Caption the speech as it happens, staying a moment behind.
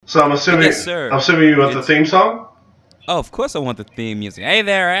So I'm assuming, Yes, sir. I'm assuming you want the theme song? Oh, of course I want the theme music. Hey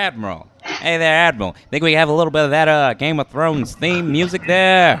there, Admiral. Hey there, Admiral. Think we have a little bit of that Game of Thrones theme music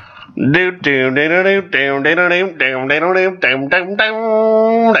there? I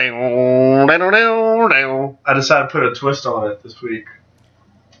decided to put a twist on it this week.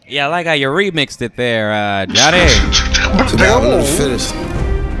 Yeah, I like how you remixed it there, Johnny. Survival of the fittest.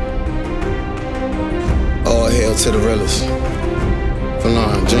 All hail to the realest.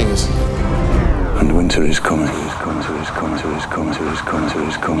 Phenomenal genius. And winter is coming.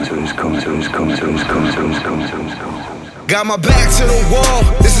 Got my back to the wall.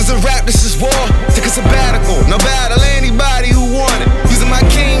 This is a rap, this is war. Took a sabbatical. No battle anybody who wanted. Using my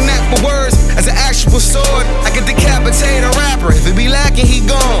king neck for words as an actual sword. I could decapitate a rapper. If it be lacking, he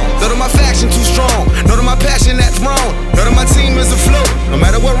gone. Know that my faction too strong. Know that my passion that throne. Know that my team is afloat. No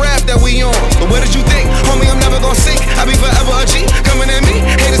matter what rap that we on. But what did you think? Homie, I'm never gonna sink. I'll be forever a G. Coming at me.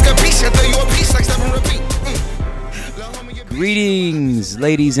 Haters capiche. I throw you a piece like seven repeat. Greetings,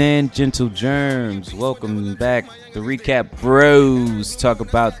 ladies and gentle germs. Welcome back to Recap Bros. Talk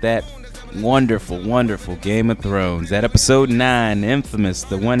about that wonderful, wonderful Game of Thrones. That episode 9, infamous,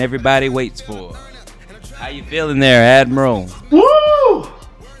 the one everybody waits for. How you feeling there, Admiral? Woo!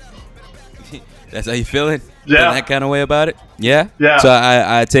 That's how you feeling? Yeah. Feeling that kind of way about it? Yeah? Yeah. So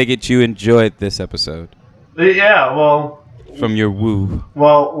I take it you enjoyed this episode Yeah, well, from your woo.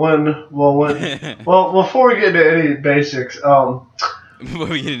 before we get into any basics, Before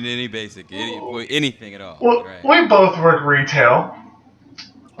we get into any basic, anything at all. Right. we both work retail.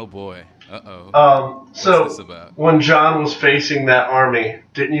 Oh boy. Uh-oh. So What's this about? when John was facing that army,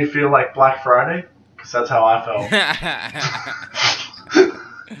 didn't you feel like Black Friday? Because that's how I felt.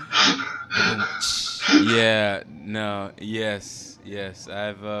 Yeah, no, yes.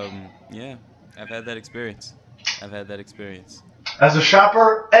 I've had that experience. As a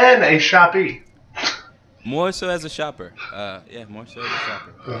shopper and a shoppee. More so as a shopper. More so as a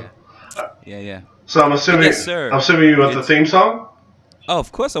shopper. Yeah. So I'm assuming, Yes, sir. I'm assuming you want the theme song? Oh,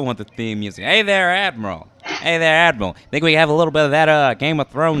 of course I want the theme music. Hey there, Admiral. Hey there, Admiral. Think we have a little bit of that Game of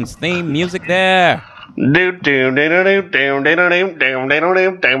Thrones theme music there? I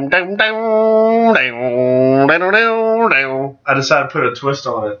decided to put a twist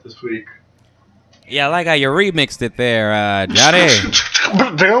on it this week. Yeah, I like how you remixed it there, Johnny.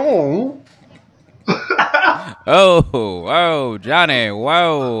 Oh, Johnny,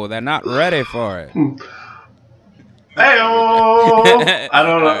 whoa, they're not ready for it. Hey-oh! I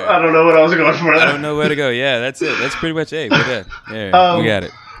don't know what I was going for. I don't know where to go. Yeah, that's it. That's pretty much it. We're there. Yeah, we got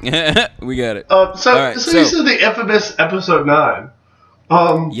it. We got it. So right, this is the infamous episode 9.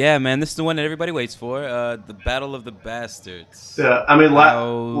 Yeah, man, this is the one that everybody waits for. The Battle of the Bastards. Yeah, I mean,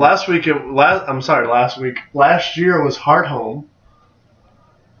 last year was Hardhome.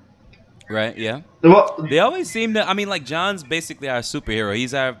 Right. Yeah. Well, They always seem to. I mean, like John's basically our superhero.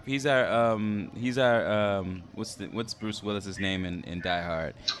 He's our what's Bruce Willis's name in Die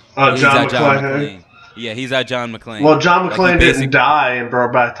Hard? He's John our McClane. Yeah, he's our John McClane. Well, John McClane Like, didn't die and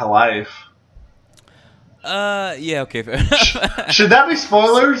brought back to life. Yeah. Okay. Fair enough. Should that be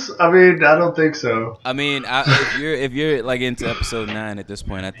spoilers? I mean, I don't think so. I mean, if you're like into episode 9 at this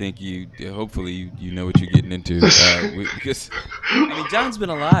point, I think hopefully you know what you're getting into. Because I mean, John's been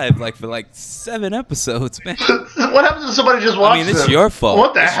alive for 7 episodes, man. What happens if somebody just watched I mean, it's it? your fault.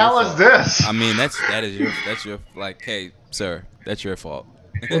 What the It's hell your is fault. this? I mean, that's your hey, sir, that's your fault.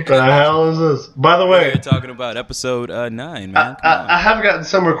 What the hell is this? By the way, We're talking about episode 9, man. Come on. I have gotten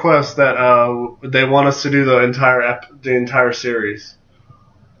some requests that they want us to do the entire series.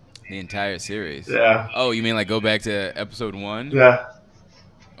 The entire series. Yeah. Oh, you mean like go back to episode 1? Yeah.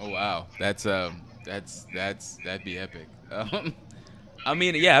 Oh wow, that'd be epic. I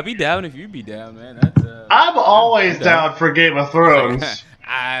mean, yeah, I'd be down if you'd be down, man. I'm always down for Game of Thrones.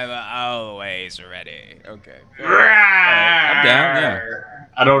 I'm always ready. Okay. I'm down. Yeah.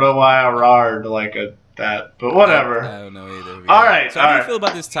 I don't know why I roared like that, but whatever. I don't know either. All right. So how do you feel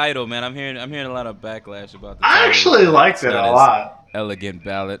about this title, man? I'm hearing a lot of backlash about the I title. actually liked It's it not a as lot. Elegant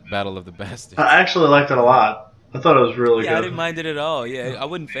Battle of the Bastards. I actually liked it a lot. I thought it was really Yeah, I good. didn't mind it at all. Yeah, I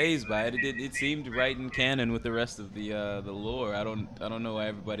wasn't fazed by it. It seemed right in canon with the rest of the lore. I don't know why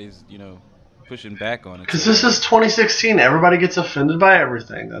everybody's pushing back on it. Because this is 2016. Everybody gets offended by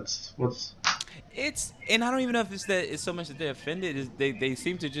everything. That's what's. And I don't even know if it's so much that they're offended. Is they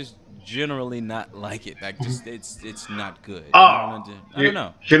seem to just generally not like it. Like just it's not good. I don't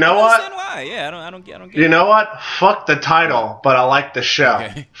know. You know I what? understand why? Yeah, I don't get. You know what? Fuck the title, but I like the show.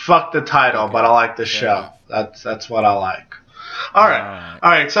 Okay. Fuck the title, Okay. but I like the Fair show. enough. That's what I like. All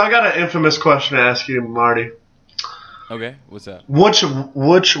right. So I got an infamous question to ask you, Marty. Okay, what's up? Which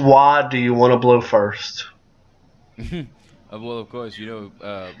wad do you want to blow first? Well, of course,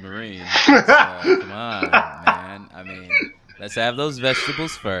 Marine. Come on, man. I mean, let's have those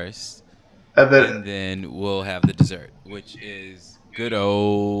vegetables first, and then we'll have the dessert, which is good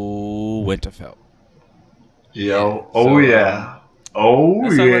old Winterfell. Yo, yeah.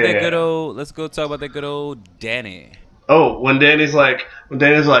 Let's talk about that yeah. Let's go talk about that good old Danny. Oh, when Danny's like,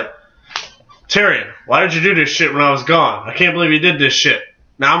 Tyrion, why did you do this shit when I was gone? I can't believe you did this shit.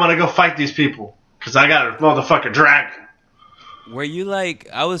 Now I'm gonna go fight these people because I got a motherfucking dragon. Were you like,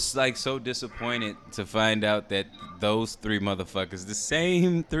 I was like so disappointed to find out that those three motherfuckers, the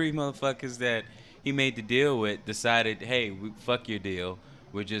same three motherfuckers that he made the deal with, decided, hey, fuck your deal.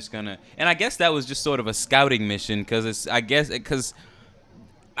 We're just gonna, and I guess that was just sort of a scouting mission because I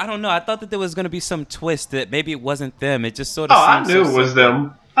don't know. I thought that there was gonna be some twist that maybe it wasn't them. It just sort of. I knew it was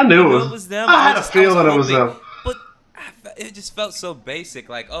them. I knew it was them. I had a feeling it was them. But it just felt so basic.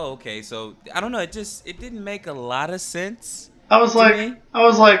 Like, oh, okay. So I don't know. It didn't make a lot of sense. I was like,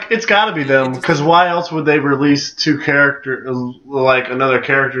 it's got to be them because why else would they release two characters, like another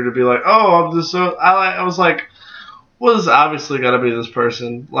character to be like, oh, I'm this. I was like, well, this obviously got to be this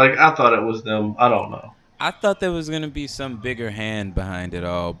person. Like, I thought it was them. I don't know. I thought there was gonna be some bigger hand behind it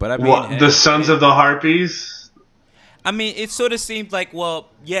all, but I mean, the Sons of the Harpies. I mean, it sort of seemed like, the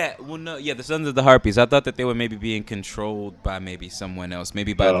Sons of the Harpies. I thought that they were maybe being controlled by maybe someone else,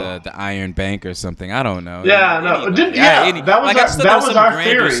 maybe by the Iron Bank or something. I don't know. Yeah, that was our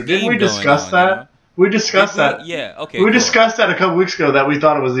theory. Didn't we discuss that? You know? We discussed that. Yeah, okay. We discussed that a couple weeks ago that we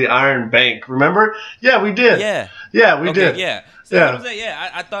thought it was the Iron Bank. Remember? Yeah, we did. Yeah, we did. Yeah. So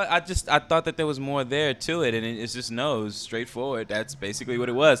I thought that there was more there to it, and it's just straightforward. That's basically what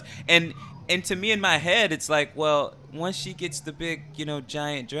it was. And to me in my head, it's like, well, once she gets the big,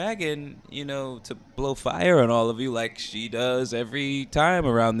 giant dragon, to blow fire on all of you like she does every time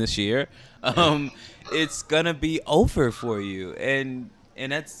around this year, it's gonna be over for you. And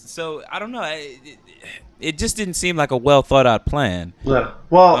that's so I don't know. It just didn't seem like a well thought out plan. Yeah.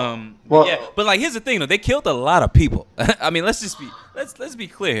 But like here's the thing though, they killed a lot of people. I mean, let's be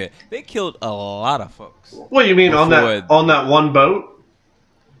clear here. They killed a lot of folks. What do you mean on that one boat?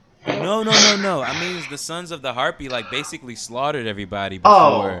 No. I mean, it's the Sons of the Harpy like basically slaughtered everybody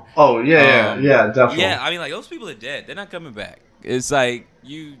before. Yeah, definitely. Yeah, I mean, like those people are dead. They're not coming back. It's like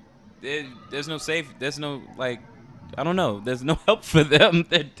there's no safe. There's no like. I don't know. There's no help for them.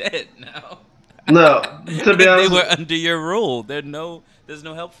 They're dead now. No, to be honest, they were under your rule. There's no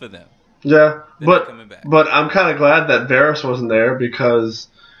help for them. Yeah, but I'm kind of glad that Varys wasn't there because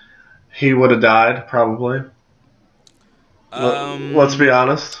he would have died probably. Let's be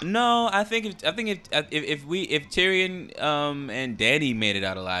honest. No, I think if Tyrion and Dany made it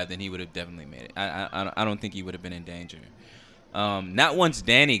out alive, then he would have definitely made it. I don't think he would have been in danger. Not once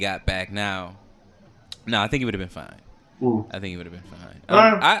Dany got back. No, I think he would have been fine. Ooh. I think he would have been fine.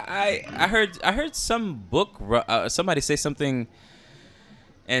 I heard some book somebody say something,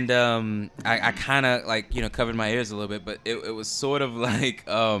 and I kind of like covered my ears a little bit, but it was sort of like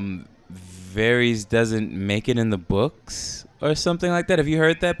Varys doesn't make it in the books or something like that. Have you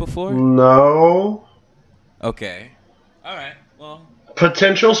heard that before? No. Okay. All right. Well.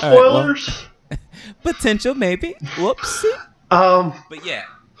 Potential spoilers. Right, potential maybe. Whoopsie. But yeah.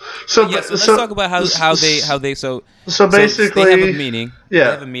 So let's talk about how they basically they have a meeting. Yeah.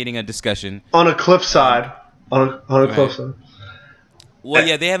 They have a meeting, a discussion on a cliffside. On a cliffside. Well,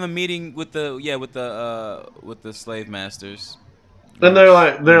 yeah, they have a meeting with the slave masters. And they're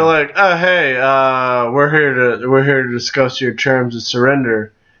like, oh hey, we're here to discuss your terms of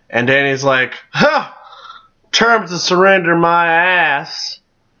surrender. And Dany's like, terms of surrender, my ass.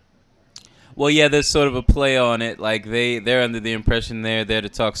 Well, yeah, there's sort of a play on it. Like they're under the impression they're there to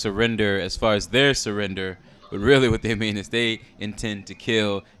talk surrender as far as their surrender, but really what they mean is they intend to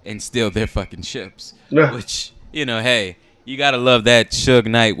kill and steal their fucking ships. Yeah. Which hey, you gotta love that Suge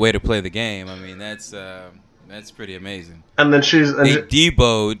Knight way to play the game. I mean, that's pretty amazing. And then she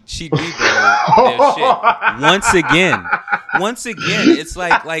deboed their shit once again. It's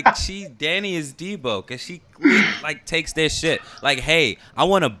like Dany is debo because she like takes their shit. Like, hey, I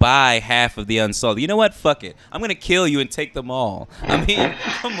want to buy half of the Unsullied. You know what? Fuck it. I'm gonna kill you and take them all. I mean,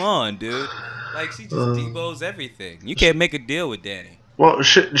 come on, dude. Like she just deboes everything. You can't make a deal with Dany. Well,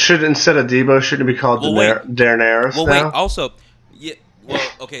 should instead of debo, shouldn't it be called Daenerys? Well, now? wait. Also, yeah. Well,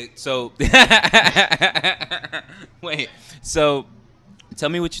 okay. So, wait. So, tell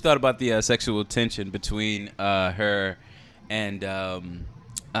me what you thought about the sexual tension between her and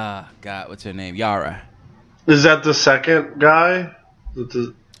God, what's her name? Yara. Is that the second guy?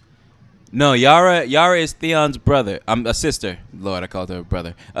 No, Yara is Theon's brother. I'm a sister. Lord, I called her a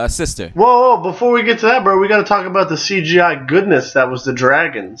brother. Sister. Whoa, before we get to that, bro, we got to talk about the CGI goodness that was the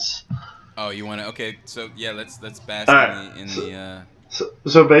dragons. Oh, you want to? Okay, so yeah, let's bask right. in the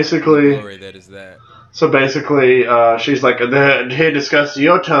So basically, glory that is that. So basically, she's like, "Hey, discuss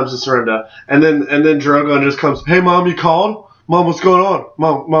your terms of surrender," and then Drogon just comes, "Hey, Mom, you called? Mom, what's going on?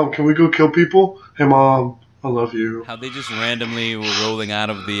 Mom, can we go kill people? Hey, Mom, I love you." How they just randomly were rolling out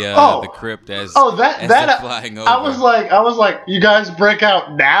of the crypt as they're flying over. I was like, you guys break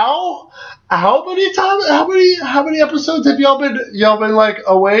out now? How many episodes have y'all been like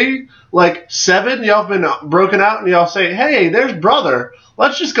away? Like 7? Y'all have been broken out, and y'all say, "Hey, there's brother.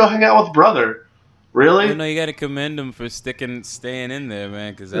 Let's just go hang out with brother." Really? You know, you got to commend them for staying in there,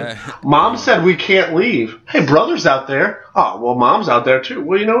 man. Because Mom said we can't leave. Hey, brother's out there. Oh, well, Mom's out there too.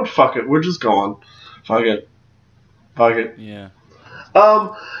 Well, you know what? Fuck it. We're just going. Fuck it. Yeah.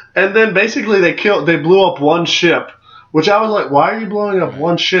 And then basically they blew up one ship, which I was like, why are you blowing up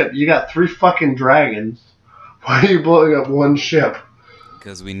one ship? You got 3 fucking dragons. Why are you blowing up one ship?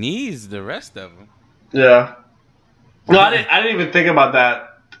 Because we need the rest of them. Yeah. No, I didn't even think about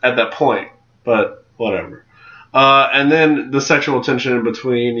that at that point, but whatever. And then the sexual tension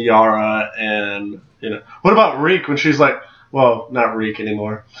between Yara and, what about Reek when she's like, well, not Reek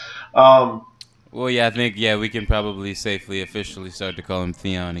anymore. Well, yeah, I think we can probably safely officially start to call him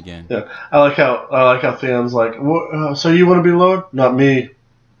Theon again. Yeah, I like how Theon's like, so you want to be Lord? Not me,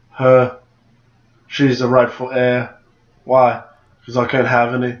 her. She's the rightful heir. Why? Because I can't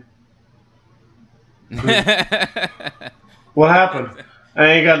have any. What happened? I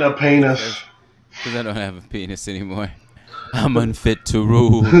ain't got no penis. Because I don't have a penis anymore. I'm unfit to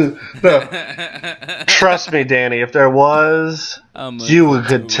rule. No. Trust me, Danny. If there was, you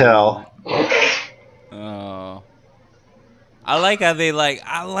could tell. Oh, I like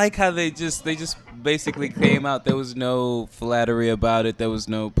how they just basically came out. There was no flattery about it. There was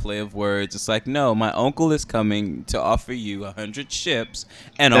no play of words. It's like, no, my uncle is coming to offer you 100 ships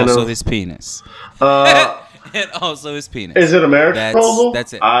and also his penis. And also his penis. Is it a marriage proposal?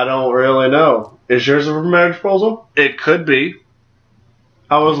 That's it. I don't really know. Is yours a marriage proposal? It could be.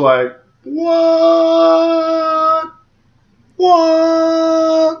 I was like, what?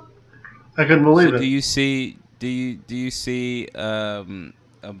 What? I couldn't believe it. Do you see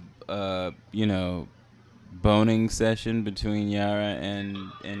boning session between Yara and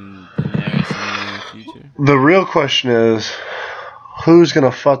Daenerys in the future? The real question is, who's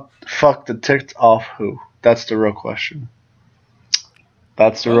gonna fuck the ticked off who? That's the real question.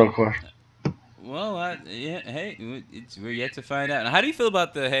 Real question. Well, we're yet to find out. Now, how do you feel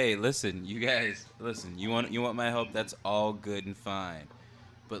about listen, you guys, you want my help? That's all good and fine.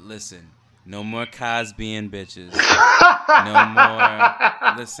 But listen, no more Cosby-ing bitches. No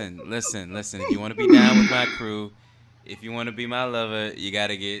more. Listen. If you want to be down with my crew, if you want to be my lover, you got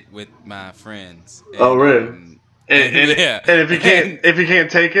to get with my friends. Oh, really? And if you can't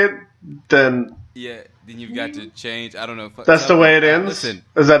take it, then then you've got to change. I don't know. That's the way it ends. Listen,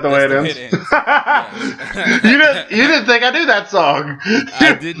 is that the way it ends? You didn't think I knew that song.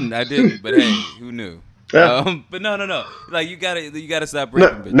 I didn't. But hey, who knew? Yeah. But no. Like you gotta stop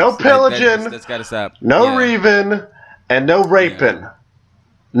raping bitches. No pillaging. That's gotta stop. No reaving and no raping. Yeah.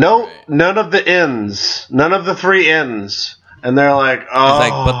 No, right. None of the ends. None of the 3 ends. And they're like, oh. It's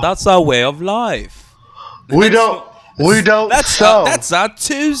like, but that's our way of life. We don't sew. That's our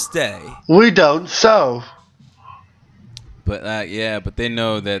Tuesday. We don't sew. But but they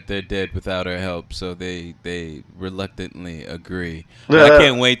know that they're dead without her help, so they reluctantly agree. Yeah. I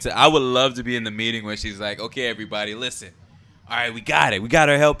can't wait I would love to be in the meeting where she's like, okay, everybody, listen. All right, we got it. We got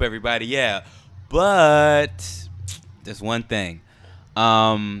her help, everybody. Yeah. But there's one thing.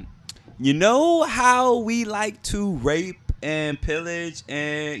 You know how we like to rape and pillage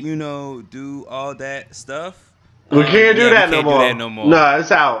and, do all that stuff? We can't do that no more. No,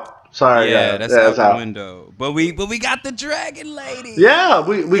 it's out. Sorry, that's out the window. But we got the dragon lady. Yeah,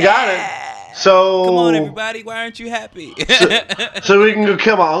 we got it. So come on, everybody. Why aren't you happy? so we can go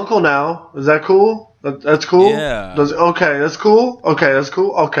kill my uncle now. Is that cool? That's cool. Yeah. Okay, that's cool. Okay, that's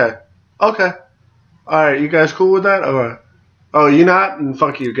cool. Okay. All right, you guys cool with that? All right. Oh, you not? And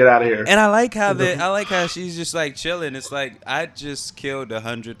fuck you. Get out of here. And I like how she's just like chilling. It's like I just killed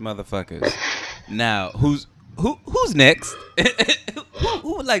 100 motherfuckers. Now who's next?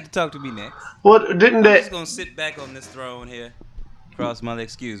 Who would like to talk to me next? What didn't I'm they? just gonna sit back on this throne here, cross my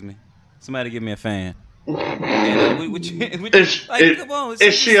legs. Excuse me. Somebody give me a fan. Come on.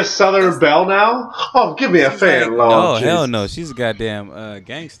 Is she a Southern Belle now? Oh, give me a fan, Lord. Oh, hell no. She's a goddamn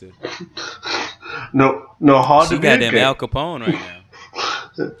gangster. No, hard she to be. She goddamn Al Capone right now.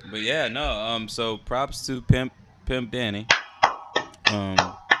 But yeah, no. So props to Pimp Danny.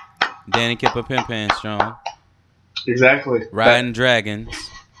 Danny kept a pimp hand strong. Exactly. Riding dragons,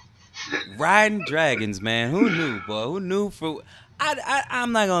 man. Who knew, boy? Who knew?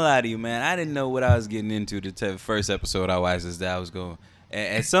 I'm not gonna lie to you, man. I didn't know what I was getting into the first episode I watched. Is that I was going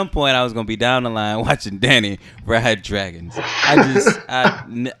at some point I was gonna be down the line watching Danny ride dragons. I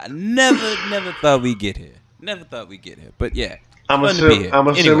never thought we'd get here. Never thought we'd get here. But yeah, I'm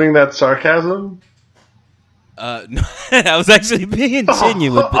assuming that's sarcasm. No, I was actually being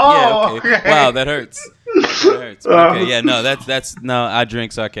genuine, but yeah, okay. Wow, that hurts. Okay, yeah, no, that's no. I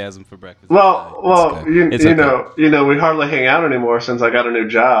drink sarcasm for breakfast. Well, you know, we hardly hang out anymore since I got a new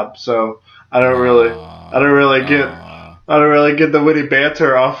job, so I don't really get the witty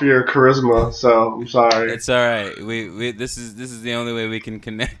banter off your charisma. So I'm sorry. It's all right. We this is the only way we can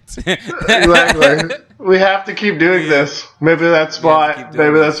connect. Exactly. We have to keep doing this. Maybe that's why.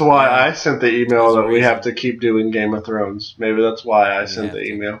 I sent the email that we have to keep doing Game of Thrones. Maybe that's why I sent the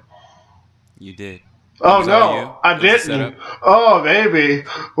email. You did. Oh no, I didn't. Oh, maybe.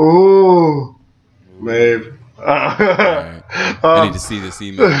 Ooh, maybe. Right. I need to see this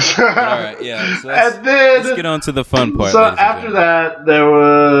email. All right, yeah. So let's get on to the fun part. So after that, there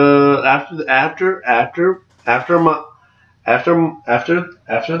was after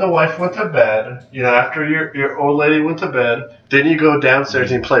the wife went to bed. You know, after your old lady went to bed, then you go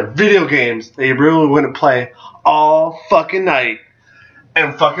downstairs and play video games that you really wouldn't play all fucking night.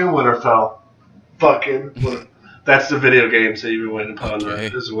 And fucking Winterfell. That's the video games that you've been waiting on. Okay.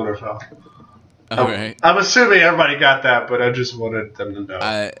 This is Winterfell. All right. I'm assuming everybody got that, but I just wanted them to know.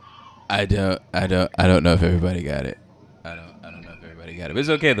 I don't know if everybody got it. I don't know if everybody got it. But it's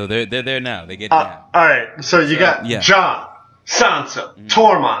okay though. They're there now. They get it now. All right. So you got Jon, Sansa,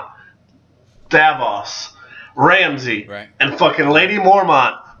 Tormund, Davos, Ramsay, and fucking Lady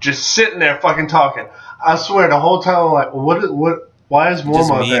Mormont just sitting there fucking talking. I swear the whole time I'm like, what? Why is Mormont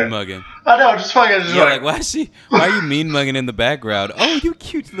just mean there? Mugging. I know, just fucking just like why are you mean mugging in the background? Oh, you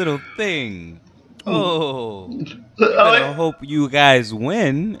cute little thing. Oh, I hope you guys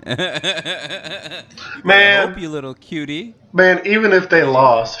win. Man, hope you little cutie. Man, even if they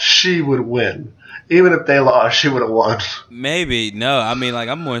lost, she would win. Even if they lost, she would have won. Maybe no. I mean, like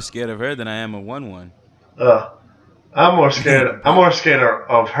I'm more scared of her than I am of 1-1. I'm more scared. I'm more scared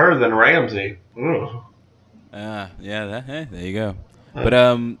of her than Ramsay. Yeah. There you go. But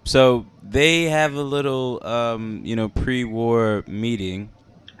so they have a little pre-war meeting.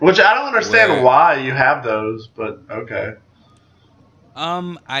 Which I don't understand why you have those, but okay.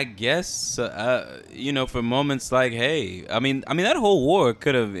 I guess for moments like, hey, I mean that whole war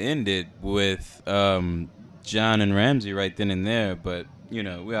could have ended with Jon and Ramsay right then and there, but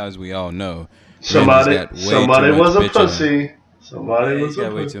as we all know, somebody was a pussy. Somebody was a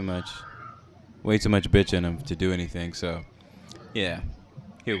pussy. Way too much bitch in him to do anything. So, yeah,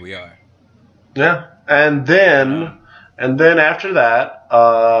 here we are. Yeah, and then after that,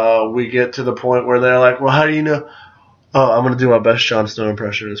 we get to the point where they're like, "Well, how do you know?" Oh, I'm gonna do my best Jon Snow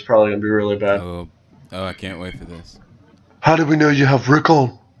impression. It's probably gonna be really bad. Oh, I can't wait for this. How do we know you have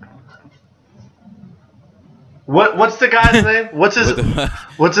Rickon? What's the guy's name? What's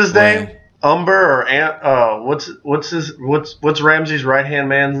his name? Umber or Ant? What's Ramsay's right hand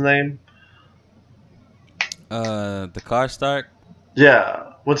man's name? The Karstark?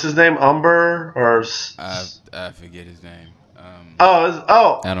 Yeah. What's his name? Umber or? I forget his name.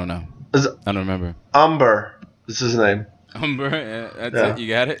 I don't know. I don't remember. Umber. This is his name. Umber. That's it. You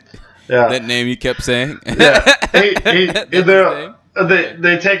got it. Yeah. That name you kept saying. Yeah. They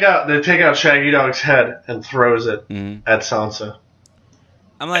take out Shaggy Dog's head and throws it at Sansa.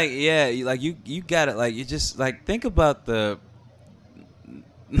 I'm like, yeah, you got it. Like you just like think about the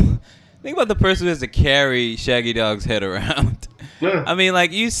person who has to carry Shaggy Dog's head around. Yeah. I mean,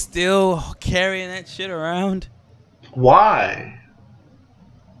 like you still carrying that shit around? Why?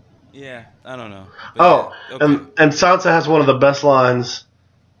 Yeah, I don't know. But okay. And Sansa has one of the best lines.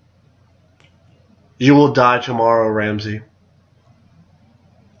 You will die tomorrow, Ramsay.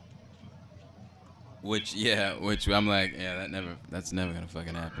 Which I'm like, yeah, that's never gonna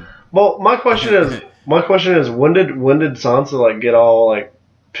fucking happen. Well, my question is, when did Sansa like get all like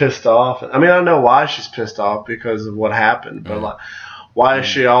pissed off? I mean, I don't know why she's pissed off because of what happened, but like, why is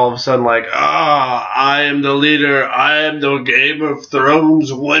she all of a sudden like, I am the leader, I am the Game of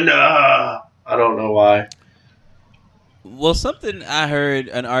Thrones winner? I don't know why. Well,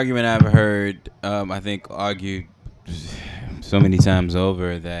 an argument I've heard, I think argued so many times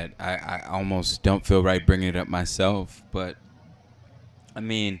over that I almost don't feel right bringing it up myself. But, I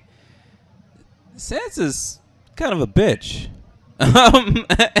mean, Sansa's kind of a bitch.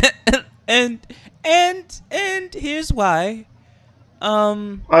 And here's why.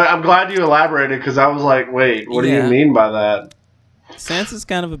 I'm glad you elaborated because I was like, wait, what do you Yeah. mean by that? Sansa's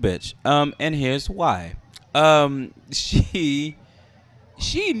kind of a bitch. And here's why. She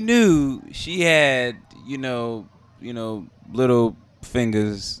knew she had, little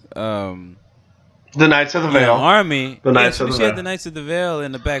fingers. The Knights of the Vale. Army. The Knights she of the she had Vale. the Knights of the Vale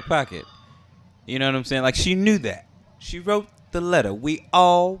in the back pocket. You know what I'm saying? Like, she knew that. She wrote the letter. We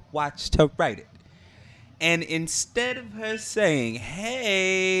all watched her write it. And instead of her saying,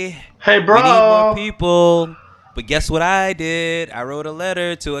 hey, bro, we need more people. But guess what I did? I wrote a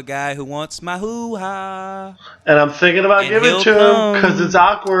letter to a guy who wants my hoo-ha. and I'm thinking about And giving it he'll to him come. because it's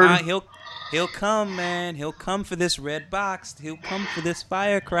awkward. He'll come, man. He'll come for this red box. He'll come for this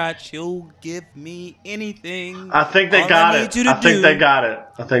fire crotch. He'll give me anything. I think they All got I it. need you to I think do- they got it.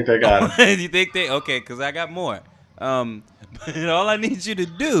 I think they got it. You think they? Okay, because I got more. But all I need you to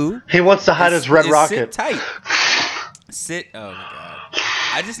do He wants to hide his red is rocket. sit tight. Oh my god!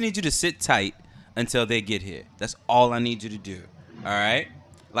 I just need you to sit tight until they get here. That's all I need you to do. All right?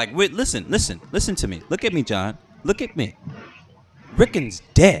 Like, listen to me. Look at me, John. Look at me. Rickon's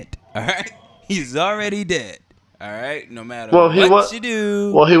dead. All right? He's already dead. All right? No matter what you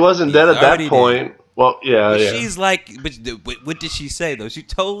do. Well, he wasn't dead he's at that already point. dead. Well, yeah, But yeah. she's like, but what did she say though? She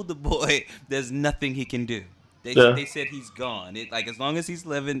told the boy there's nothing he can do. They said he's gone. Like, as long as he's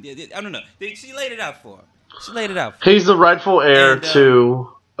living, I don't know. She laid it out for him. He's the rightful heir And, to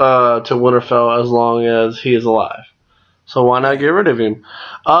Winterfell as long as he is alive. So why not get rid of him?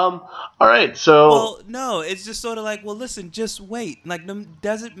 All right, so Well, no, it's just sort of like, well, listen, just wait. Like,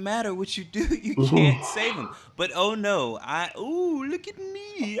 doesn't matter what you do, you can't save him. But oh no, look at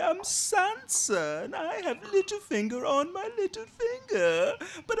me, I'm Sansa, and I have Littlefinger on my little finger,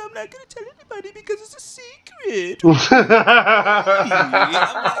 but I'm not gonna tell anybody because it's a secret. I'm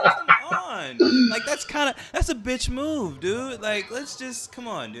like, come on, like that's a bitch move, dude. Like, let's just come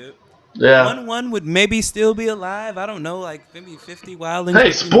on, dude. yeah. One would maybe still be alive. I don't know, like maybe 50 wildlings.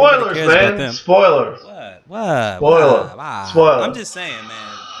 Hey, spoilers, man! Spoilers. What? Spoiler. Why? Spoiler. I'm just saying,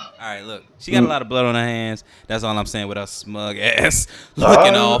 man. All right, look. She got a lot of blood on her hands. That's all I'm saying with her smug ass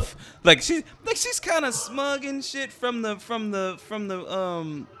looking off. Like she's kind of smug and shit from from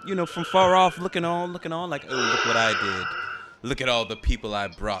far off looking on like, oh, look what I did. Look at all the people I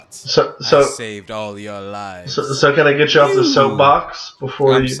brought. So I saved all your lives. So can I get you off the soapbox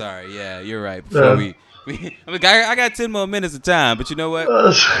before I'm you? sorry. Yeah, you're right. Before I got 10 more minutes of time, but you know what?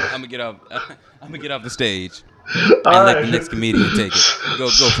 I'm gonna get off. I'm gonna get off the stage and let the next comedian take it. Go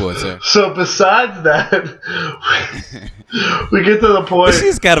for it, sir. So besides that, we get to the point.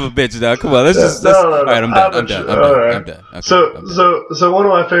 She's kind of a bitch, though. Come on, let's just. No. All right, I'm done. I'm done. I'm done. Okay, So one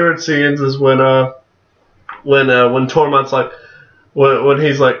of my favorite scenes is when Tormund's like, when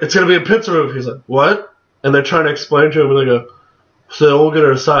he's like, it's gonna be a pincer move. He's like, what? And they're trying to explain to him, and they go, so they'll get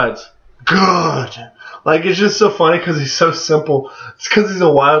our sides. Good. Like, it's just so funny because he's so simple. It's because he's a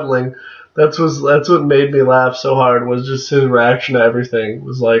wildling. That's what made me laugh so hard, was just his reaction to everything. It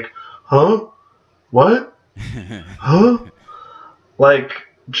was like, huh? What? Huh? Like,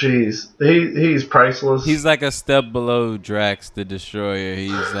 jeez. He's priceless. He's like a step below Drax the Destroyer.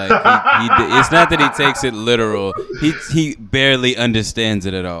 He's like, it's not that he takes it literal. He barely understands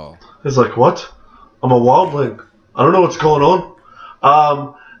it at all. He's like, what? I'm a wildling. I don't know what's going on.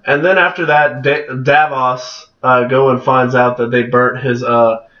 And then after that, Davos go and finds out that they burnt his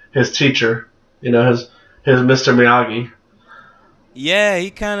teacher, his Mr. Miyagi. Yeah, he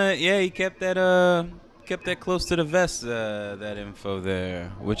kept that close to the vest, that info there,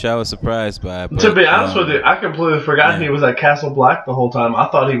 which I was surprised by. But, to be honest with you, I completely forgot he was at Castle Black the whole time. I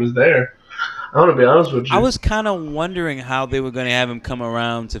thought he was there. I want to be honest with you. I was kind of wondering how they were going to have him come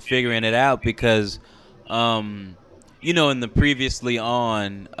around to figuring it out because, in the previously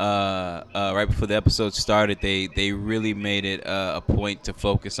on, right before the episode started, they really made it a point to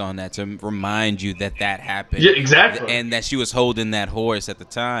focus on that, to remind you that happened. Yeah, exactly. And that she was holding that horse at the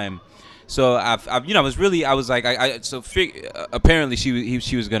time. So apparently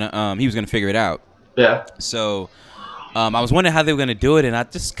he was gonna figure it out. Yeah. So, I was wondering how they were gonna do it, and I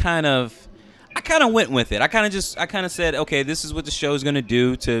kind of went with it. I kind of said, okay, this is what the show's gonna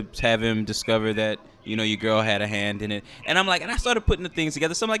do to have him discover that your girl had a hand in it, and I'm like, and I started putting the things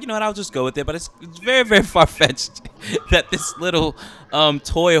together. So I'm like, I'll just go with it. But it's very, very far fetched that this little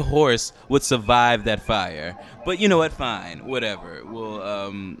toy horse would survive that fire. But you know what? Fine, whatever.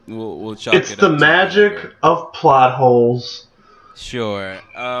 We'll chalk it up. It's the magic of plot holes Sure.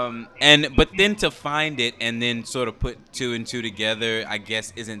 But then to find it and then sort of put two and two together, I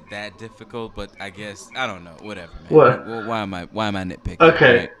guess isn't that difficult. But I guess I don't know. Whatever, man. What? Well, why am I nitpicking?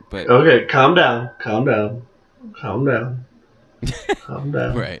 Okay. Right? But Okay. Calm down. Calm down. Calm down.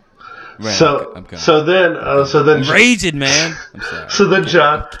 right. So I'm coming. so then I'm raging, man. I'm sorry. So then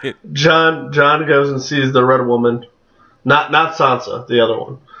I'm kidding. John goes and sees the red woman, not Sansa, the other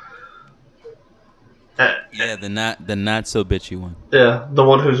one. Yeah, the not so bitchy one. Yeah, the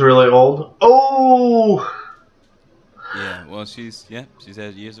one who's really old. Oh. Yeah, well, she's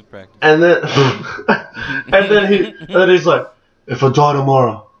had years of practice. And then he's like, if I die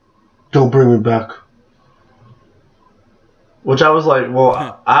tomorrow, don't bring me back. Which I was like,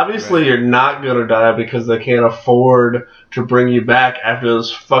 well, obviously Right. you're not gonna die because they can't afford to bring you back after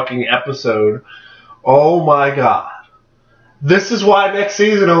this fucking episode. Oh my god. This is why next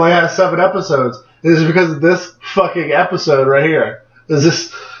season only has 7 episodes. This is because of this fucking episode right here. Is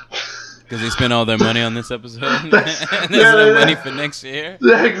this... Because they spent all their money on this episode? And there's no money for next year?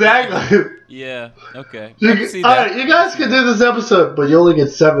 Yeah, exactly. Yeah, okay. I You, can see all that. right, you guys can do this episode, but you only get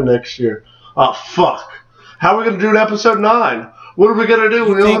 7 next year. Oh, fuck. How are we going to do an episode 9? What are we going to do?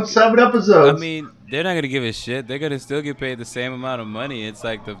 You We only think- have 7 episodes. I mean, they're not going to give a shit. They're going to still get paid the same amount of money. It's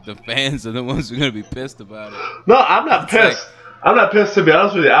like the fans are the ones who are going to be pissed about it. No, I'm not It's pissed. I'm not pissed, to be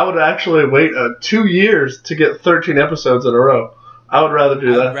honest with you. I would actually wait 2 years to get 13 episodes in a row. I would rather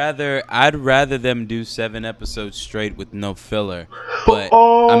do that. I'd rather them do 7 episodes straight with no filler. But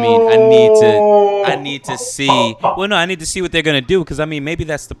I mean, I need to see. Well, no, I need to see what they're going to do because I mean, maybe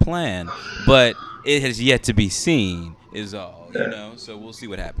that's the plan, but it has yet to be seen. Is all, you know. So we'll see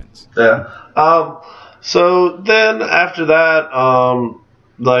what happens. Yeah. So then after that,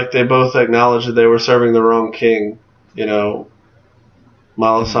 like they both acknowledged that they were serving the wrong king. You know,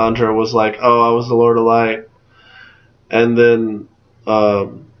 Melisandre was like, "Oh, I was the Lord of Light," and then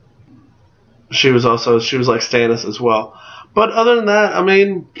she was like Stannis as well. But other than that, I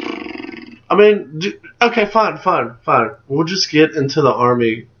mean, okay, fine. We'll just get into the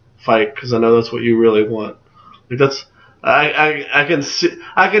army fight because I know that's what you really want. Like that's. I can see.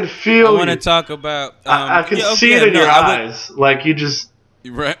 I can feel. I want to talk about. I can see it in your eyes. Like you just.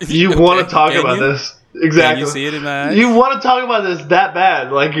 Right. You want to talk about this. Exactly. Can you see it in my eyes? You want to talk about this that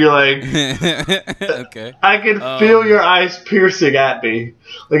bad. Like you're like. Okay. I can feel your eyes piercing at me.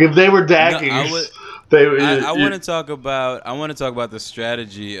 Like if they were daggers. I want to talk about. I want to talk about the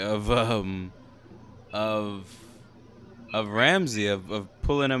strategy of Ramsay of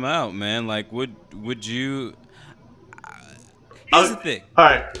pulling him out, man. Like would you? Here's the thing. All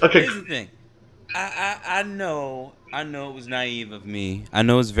right. Okay. Here's the thing. I know it was naive of me. I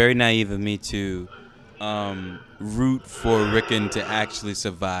know it's very naive of me to root for Rickon to actually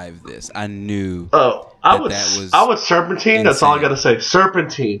survive this. I knew. Oh, I would Serpentine. That's all I gotta say.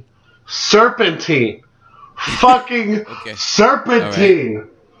 Serpentine. Fucking Okay. Serpentine.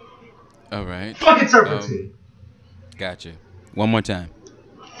 All right. Fucking Serpentine. Gotcha. One more time.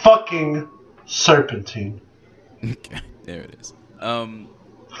 Fucking Serpentine. Okay. There it is.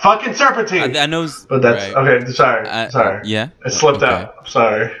 Fucking Serpentine. I know. But that's right. okay. Sorry. Yeah. It slipped out. I'm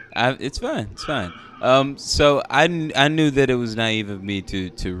sorry. It's fine. It's fine. So I knew that it was naive of me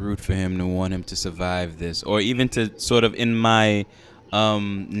to root for him, to want him to survive this, or even to sort of in my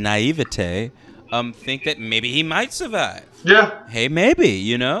naivete think that maybe he might survive. Yeah. Hey, maybe,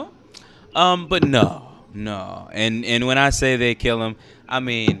 you know. But no. And when I say they kill him, I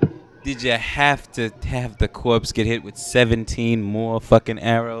mean, did you have to have the corpse get hit with 17 more fucking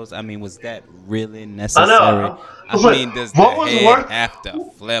arrows? I mean, was that really necessary? I know. I mean, does the head have to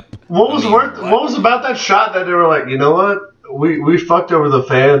flip? What was about that shot that they were like, you know what? We fucked over the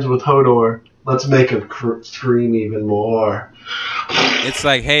fans with Hodor. Let's make him scream even more. It's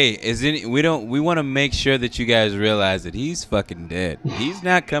like, hey, we want to make sure that you guys realize that he's fucking dead. He's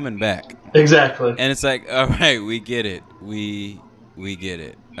not coming back. Exactly. And it's like, all right, we get it. We get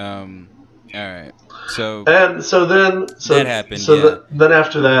it. All right. So then that happened. Then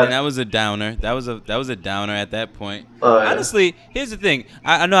after that, and that was a downer. That was a downer at that point. Yeah. Honestly, here's the thing.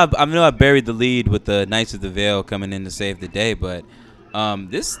 I know I buried the lead with the Knights of the Vale coming in to save the day, but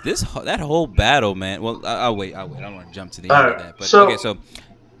that whole battle, man. Well, I'll wait. I don't want to jump to the end of that. But okay,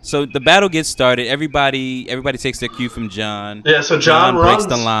 so the battle gets started. Everybody takes their cue from Jon. Yeah, so Jon breaks runs.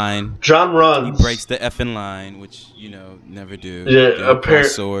 the line. Jon runs. He breaks the effing line, which never do. Yeah, you don't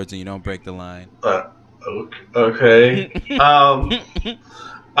cross swords and you don't break the line. Okay.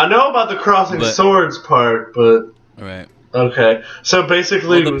 I know about the crossing swords part, but all right. Okay, so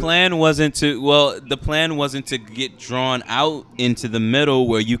basically, the plan wasn't to get drawn out into the middle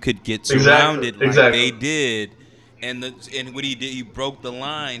where you could get surrounded like they did And what he did, he broke the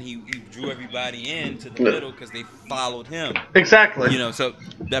line. He drew everybody into the middle because they followed him. Exactly. You know, so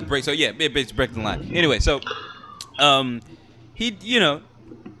that breaks. So yeah, it's breaking the line. Anyway, so he,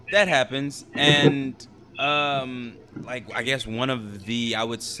 that happens, and like I guess one of the, I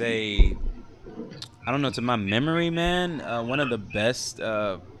would say, I don't know, to my memory, man, one of the best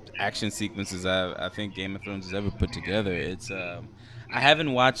action sequences I think Game of Thrones has ever put together. It's I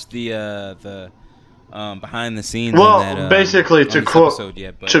haven't watched the behind the scenes. Well, on that, basically, to quote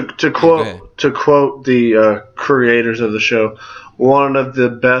to quote the creators of the show, one of the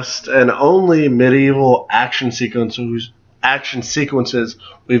best and only medieval action sequences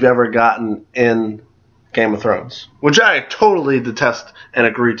we've ever gotten in Game of Thrones, which I totally detest and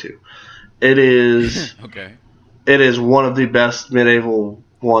agree to. It is okay. It is one of the best medieval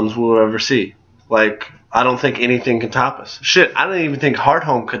ones we'll ever see. Like, I don't think anything can top us. Shit, I don't even think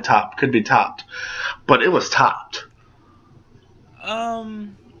Hardhome could be topped, but it was topped.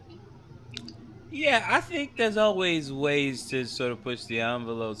 Yeah, I think there's always ways to sort of push the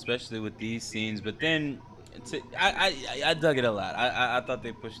envelope, especially with these scenes. But then, I dug it a lot. I thought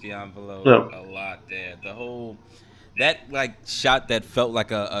they pushed the envelope a lot there. The whole that like shot that felt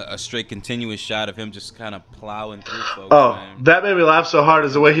like a straight continuous shot of him just kind of plowing through folks. Oh, man. That made me laugh so hard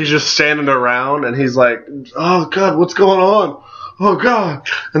is the way he's just standing around and he's like, "Oh God, what's going on? Oh God!"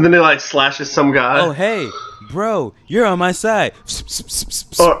 And then he like slashes some guy. Oh hey, bro, you're on my side.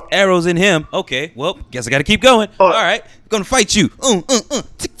 Or- Arrows in him. Okay, well, guess I gotta keep going. All right, gonna fight you. All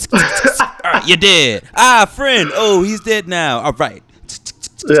right, you're dead. Ah, friend. Oh, he's dead now. All right.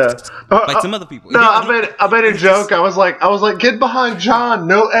 Yeah. Like some other people. No, I made a joke. I was like, get behind John.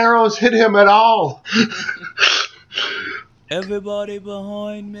 No arrows hit him at all. Everybody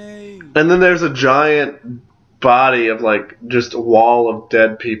behind me. And then there's a giant body of like just a wall of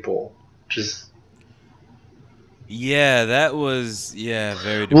dead people. Just that was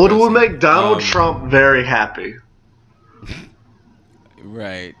very depressing. would make Donald Trump very happy.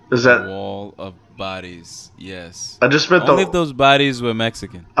 Right. Is that wall of bodies? Yes. I just meant only if those bodies were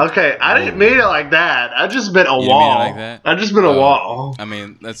Mexican. Okay, I didn't mean it like that. I just meant a you wall. Mean it like that? I just meant a wall. I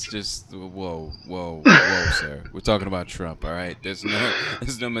mean, that's just whoa, sir. We're talking about Trump, all right? There's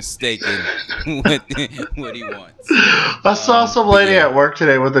no mistaking what he wants. I saw some lady at work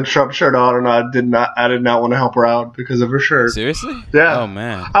today with a Trump shirt on, and I did not want to help her out because of her shirt. Seriously? Yeah. Oh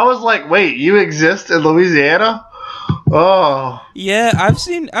man. I was like, wait, you exist in Louisiana? Oh. Yeah, I've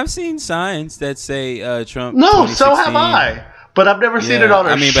seen signs that say Trump. No, so have I. But I've never seen it on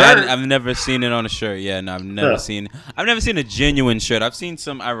a shirt. But I've never seen it on a shirt. Yeah, no, I've never seen a genuine shirt. I've seen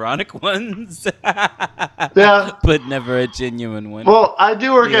some ironic ones. Yeah. But never a genuine one. Well, I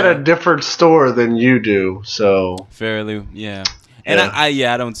do work at a different store than you do, so. Fairly, yeah. And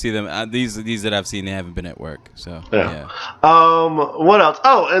I don't see them. These that I've seen, they haven't been at work. So yeah. What else?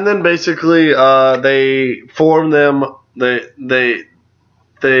 Oh, and then basically, they form them. They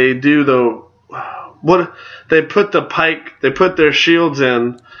do the what? They put the pike. They put their shields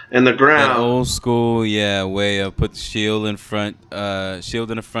in the ground. That old school, way of put the shield in front,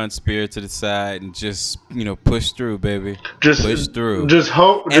 shield in the front, spear to the side, and just push through, baby. Just push through. Just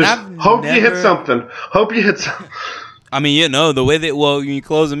hope. Hope you hit something. Hope you hit something. I mean, the way that when you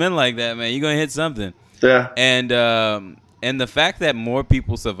close them in like that, man, you're gonna hit something. Yeah. And the fact that more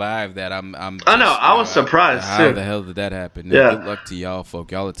people survived that, I know. I was surprised too. How the hell did that happen? Yeah. Good luck to y'all,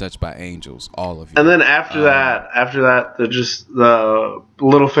 folk. Y'all are touched by angels, all of you. And then after that, the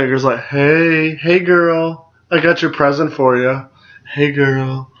little finger's like, hey, girl, I got your present for you. Hey,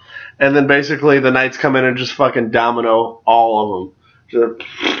 girl. And then basically the knights come in and just fucking domino all of them.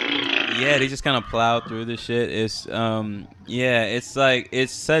 Yeah, they just kind of plow through the shit. It's it's like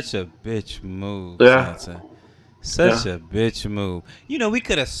it's such a bitch move. Yeah, such a bitch move. We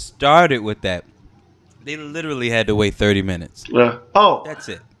could have started with that. They literally had to wait 30 minutes. Yeah. Oh, that's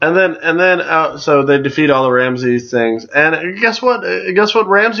it. And then so they defeat all the Ramses things, and guess what? Guess what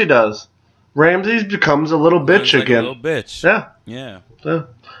Ramsay does? Ramses becomes a little bitch like again. A little bitch. Yeah.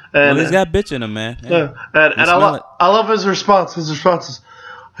 And he's got bitch in him, man. Yeah. And I love his response.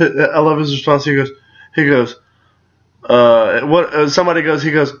 I love his response. He goes, what? Somebody goes,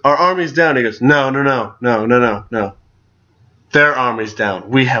 he goes, our army's down. He goes, no. Their army's down.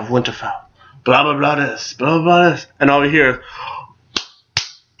 We have Winterfell. Blah, blah, blah this. Blah, blah, blah this. And all we hear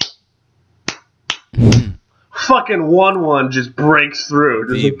is fucking 1-1 just breaks through.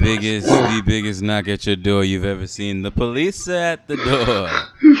 The biggest knock at your door you've ever seen. The police are at the door.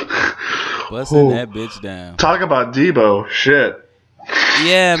 Busting that bitch down. Talk about Debo. Shit.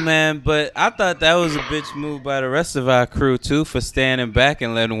 Yeah, man, but I thought that was a bitch move by the rest of our crew, too, for standing back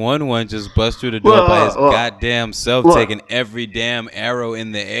and letting 1-1 just bust through the door by his goddamn self, taking every damn arrow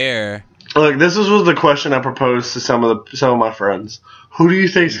in the air. Look, this was the question I proposed to some of my friends. Who do you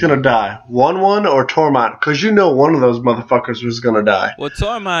think's gonna die, 1-1 or Tormund? Because you know one of those motherfuckers was gonna die. Well,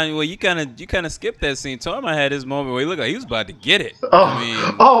 Tormund, you kind of skipped that scene. Tormund had his moment where he looked like he was about to get it.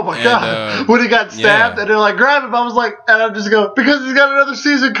 Oh my god! When he got stabbed and they're like, grab him, I was like, and I just go, because he's got another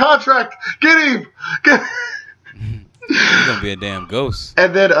season contract. Get him! He's gonna be a damn ghost.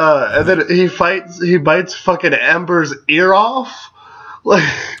 And then he bites fucking Ember's ear off. Like,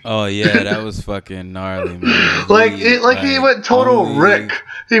 oh yeah, that was fucking gnarly, man. He went total Rick.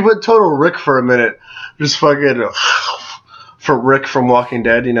 He went total Rick for a minute. Just fucking for Rick from Walking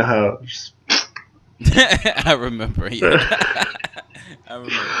Dead. You know how? I remember. Yeah. I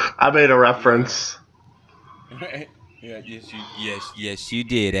remember. I made a reference. Yeah, yes, you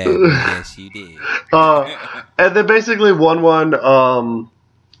did, Adam. Yes, you did. And then basically 1-1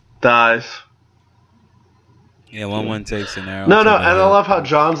 dies. Yeah, 1-1 takes an arrow. No, and I love how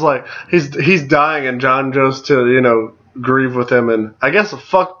John's like he's dying, and John goes to grieve with him, and I guess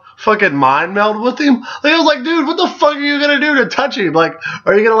fucking mind meld with him. Like I was like, dude, what the fuck are you gonna do to touch him? Like,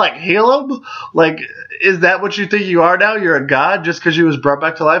 are you gonna heal him? Like, is that what you think you are now? You're a god just because you was brought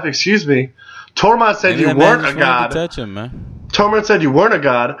back to life? Excuse me. Tormund said you weren't a god. Touch him, man. Tormund said you weren't a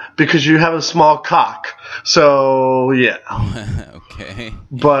god because you have a small cock. So yeah. Okay.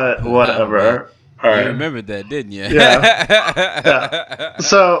 But whatever. All right. You remembered that, didn't you? Yeah.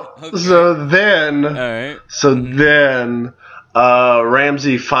 So then. All right. So then,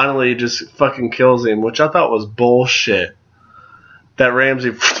 Ramsay finally just fucking kills him, which I thought was bullshit. That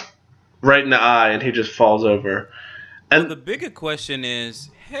Ramsay right in the eye, and he just falls over. And the bigger question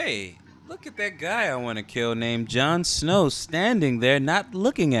is, hey, look at that guy I want to kill named Jon Snow standing there, not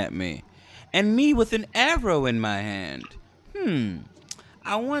looking at me, and me with an arrow in my hand.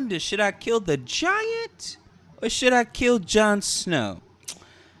 I wonder, should I kill the giant or should I kill Jon Snow?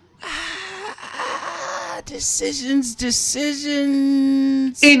 Decisions.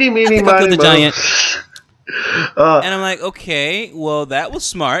 Eeny, meeny, I think I'll kill the miny, giant. And I'm like, okay, well, that was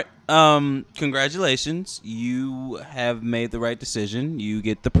smart. Congratulations. You have made the right decision. You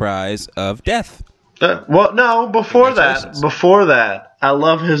get the prize of death. Well, no, before that, I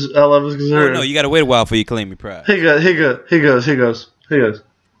love his concern. No, you got to wait a while before you claim your prize. He goes.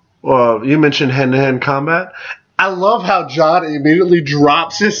 Well, you mentioned hand-to-hand combat. I love how John immediately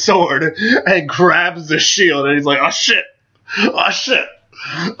drops his sword and grabs the shield, and he's like, "Oh shit!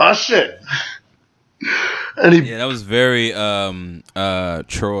 And that was very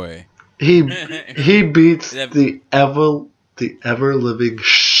Troy. He beats the ever living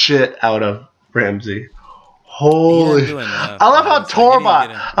shit out of Ramsay. Holy! I love how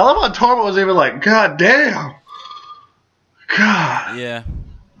Tormund was even like, God damn. God. Yeah.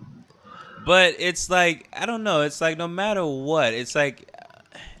 But it's like, I don't know. It's like no matter what, it's like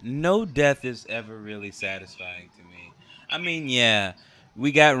no death is ever really satisfying to me. I mean, yeah,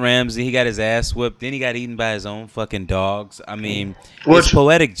 we got Ramsay. He got his ass whipped. Then he got eaten by his own fucking dogs. I mean, it's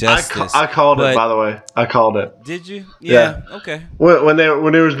poetic justice. I called it, by the way. I called it. Did you? Yeah. Okay. When they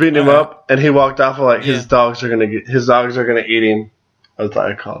was beating him up and he walked off, like his dogs are gonna eat him.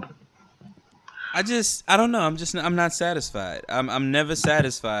 I called it. I don't know. I'm not satisfied. I'm never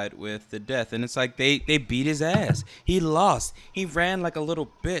satisfied with the death. And it's like they beat his ass. He lost. He ran like a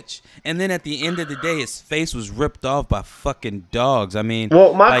little bitch. And then at the end of the day, his face was ripped off by fucking dogs. I mean,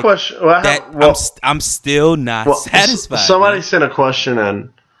 well, my question. I'm still not satisfied. Somebody sent a question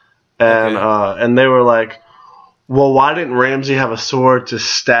in, and they were like, "Well, why didn't Ramsay have a sword to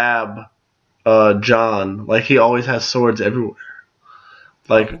stab John? Like he always has swords everywhere.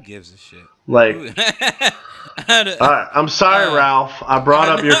 Like who gives a shit?" Like, all right, I'm sorry, Ralph. I brought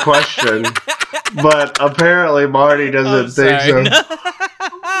up your question, but apparently Marty doesn't think so.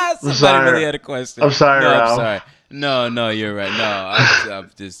 Somebody really had a question. I'm sorry, Ralph. I'm sorry. No, you're right. No,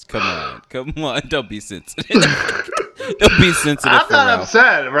 I'm just come on. Don't be sensitive. Don't be sensitive. I'm not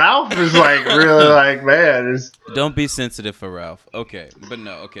upset. Ralph is like really like, man. Don't be sensitive for Ralph. Okay, but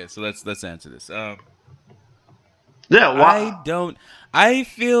no. Okay, so let's answer this. Yeah, why? I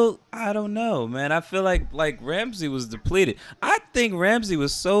don't know, man. I feel like Ramsay was depleted. I think Ramsay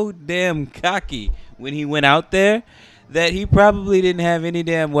was so damn cocky when he went out there that he probably didn't have any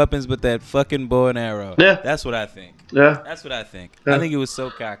damn weapons but that fucking bow and arrow. Yeah. That's what I think. Yeah. That's what I think. Yeah. I think he was so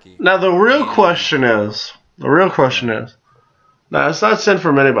cocky. Now, the real question is, now, it's not sent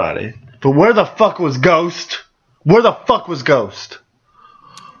from anybody, but where the fuck was Ghost? Where the fuck was Ghost?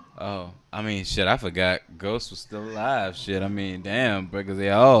 Oh, I mean, shit, I forgot Ghost was still alive. Shit, I mean, damn, because they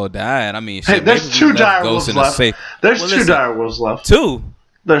all died. I mean, shit, Hey, there's maybe we two left dire Ghost wolves in a left. safe. There's Well, two listen, dire wolves left. Two.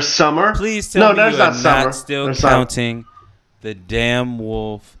 There's Summer. Please tell me there's you are not Summer. not still There's Summer. counting the damn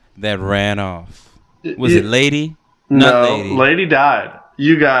wolf that ran off. Was it Lady? No, Not Lady. Lady died.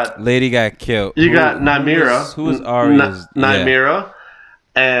 You got Lady got killed. You got Nymeera. Who was Arya's? Nymeera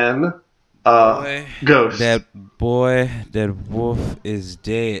and Boy, Ghost. that wolf is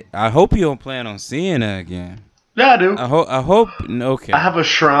dead. I hope you don't plan on seeing her again. Yeah, I do. I hope. Okay. I have a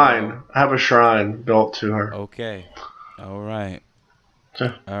shrine. Built to her. Okay. All right.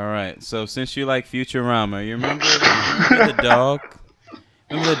 Okay. All right. So since you like Futurama, you remember the dog?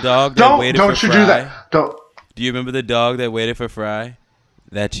 Remember the dog that waited for Fry? Don't you do that. Don't. Do you remember the dog that waited for Fry?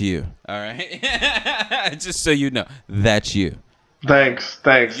 That's you. All right. Just so you know, that's you. Thanks.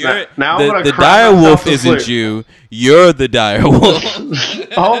 You're, now I'm gonna the cry dire myself wolf to isn't sleep. you. You're the dire wolf.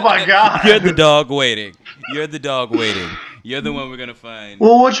 Oh my god. You're the dog waiting. You're the dog waiting. You're the one we're gonna find.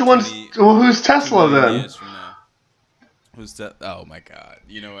 Well, which one's? Well, who's Tesla 20 then? years from now. Who's that? Oh my god.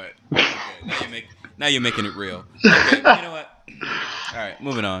 You know what? Okay, now you're making it real. Okay, you know what? All right,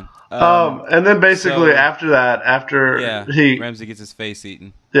 moving on. And then basically after Ramsay gets his face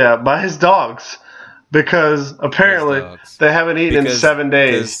eaten. Yeah, by his dogs, because apparently they haven't eaten in 7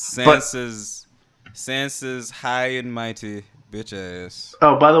 days. Sansa's high and mighty bitch ass.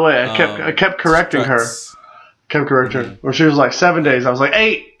 Oh, by the way, I kept correcting her. When she was like 7 days, I was like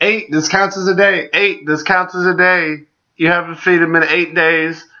 8. This counts as a day. 8. This counts as a day. You haven't fed him in 8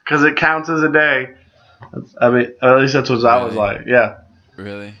 days because it counts as a day. I mean, at least that's what I was like. Yeah.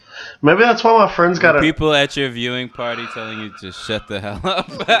 Really? Maybe that's why my friends got people at your viewing party telling you to shut the hell up.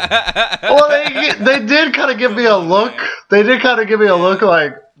 Well, they did kind of give me a look. They did kind of give me a look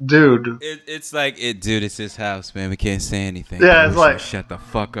like, dude. It's like, dude, it's his house, man. We can't say anything. Yeah, it's like, shut the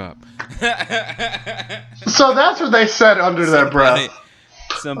fuck up. So that's what they said under their breath.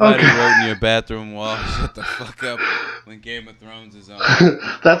 Somebody wrote in your bathroom wall, shut the fuck up when Game of Thrones is on.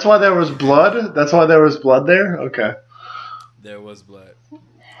 That's why there was blood? That's why there was blood there? Okay. There was blood.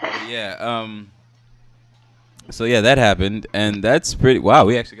 But yeah, so yeah, that happened, and that's pretty. Wow,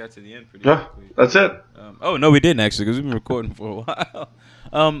 we actually got to the end pretty quickly. That's it. Oh no, we didn't actually, because we've been recording for a while.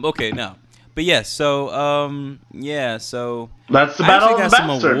 Okay, now, but yeah, so so that's the Battle of the Bastards.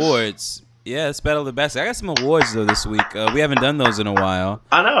 Bastards. Some awards. Yeah, it's Battle of the Bastards. I got some awards though this week. We haven't done those in a while.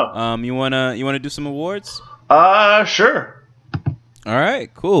 I know. You wanna do some awards? Sure. All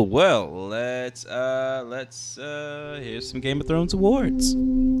right, cool. Well, let's here's some Game of Thrones awards.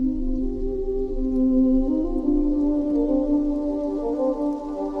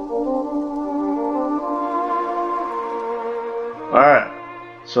 All right.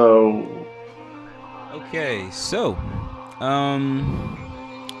 So. Okay, so,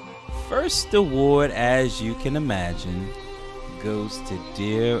 first award, as you can imagine, goes to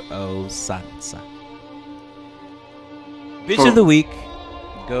Dear O Sansa. Bitch of the Week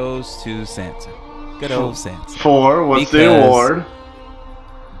goes to Sansa. Good old Sansa. What's the award?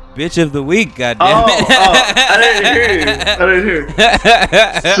 Bitch of the Week, goddammit. I didn't hear you.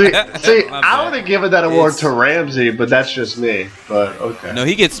 See, I would have given that award to Ramsay, but that's just me. But okay. No,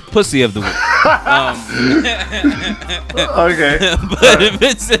 he gets Pussy of the Week. Okay. But if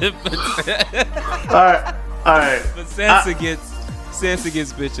it's all right. But Sansa gets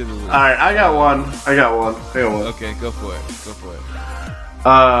Bitch of the Week. All right, I got one. Okay, go for it.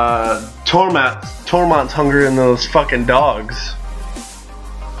 Tormont's hungry in those fucking dogs.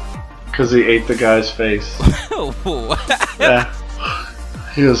 Because he ate the guy's face. Yeah.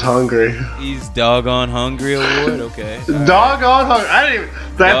 He was hungry. He's doggone hungry award? Okay. Doggone hungry. I didn't even.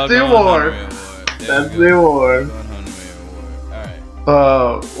 That's the award. That's the award.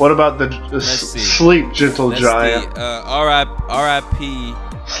 Alright. What about the Sleep Gentle Giant? R.I.P.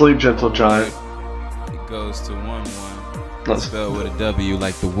 Sleep Gentle Giant. It goes to 1-1. Let's spell with a W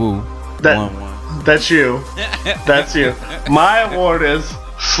like the woo. 1-1. That's you. That's you. My award is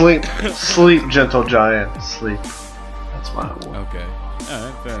Sleep Gentle Giant. Sleep. That's my award. Okay.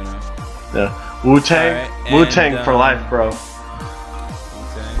 Alright, fair enough. Yeah. Wu-Tang for life, bro.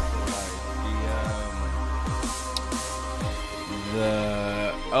 Wu-Tang for life.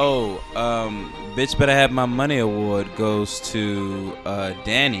 Bitch Better Have My Money award goes to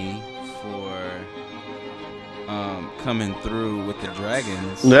Danny for coming through with the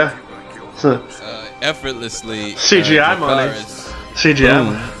dragons. Yeah. Effortlessly. CGI money. CGI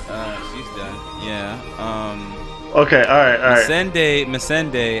money. She's done. Yeah. Okay, alright.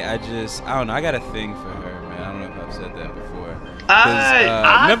 Missende, I don't know. I got a thing for her, man. I don't know if I've said that before.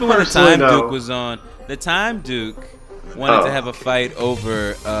 I remember when the Time Duke was on? The Time Duke wanted to have a fight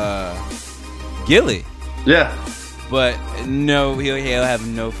over Gilly. Yeah. But no, he'll have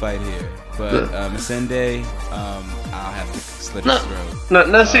no fight here. But Masende, I'll have to slit his throat.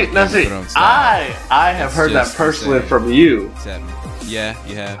 Now see, I have heard that personally from you. Yeah,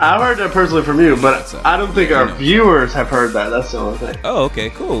 you have. I've heard that personally from you, but I don't think our viewers have heard that. That's the only thing. Oh, okay,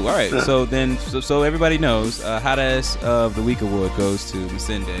 cool. All right, so everybody knows, Hottest of the Week award goes to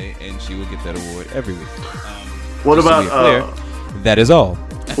Masende, and she will get that award every week. What about that is all.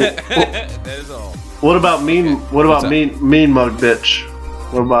 That is all. What about mean mug bitch?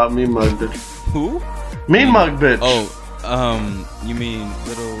 What about mean mug bitch? Who? Mean mug bitch. Oh, you mean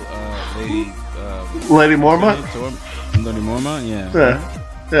little lady? Lady Mormont? Lady Mormont,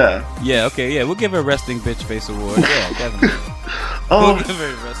 Yeah. Okay, yeah. We'll give her a resting bitch face award. Yeah, definitely. Oh, we'll give her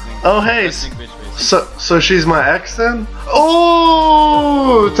a resting. Hey. Resting bitch face. So she's my ex then?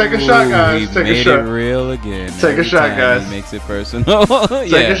 Oh, take a shot, guys. Take a shot. Made it real again. Take a shot, guys. He makes it personal.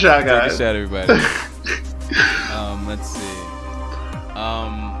 Take a shot, guys. Take a shot, everybody. Let's see.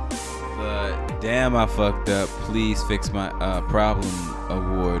 The damn I fucked up. Please fix my problem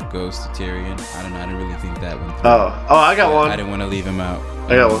award goes to Tyrion. I don't know. I didn't really think that one through. Oh, I got one. I didn't want to leave him out.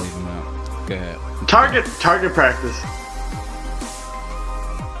 I got one. Leave him out. Go ahead. Target practice.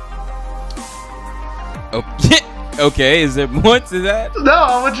 Oh, okay. Is there more to that? No,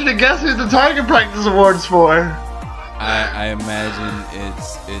 I want you to guess who the target practice award's for. I imagine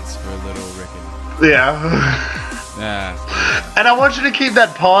it's for Little Rickon. Yeah. Yeah. And I want you to keep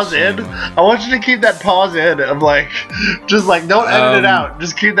that pause in. I want you to keep that pause in of just don't edit it out.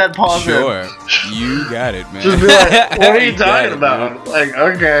 Just keep that pause in. Sure. You got it, man. Just be like, what are you talking about? Dude. Like,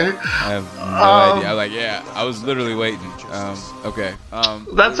 okay. I have no idea. I'm like, yeah, I was literally waiting. Okay.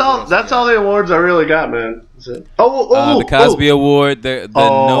 That's all the awards I really got, man. The Cosby Award, the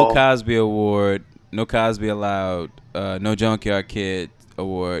No Cosby Award, No Cosby Allowed, No Junkyard Kid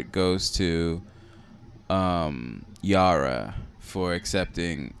Award goes to Yara for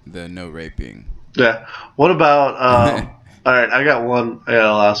accepting the no raping. Yeah. What about all right, I got one. I got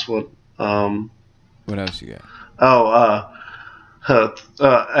a last one. What else you got?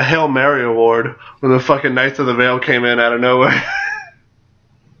 A Hail Mary award when the fucking Knights of the Vale came in out of nowhere.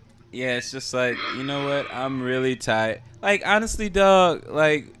 Yeah, it's just like, you know what? I'm really tired. Like, honestly, dog,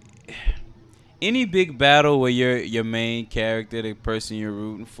 like, any big battle where your main character, the person you're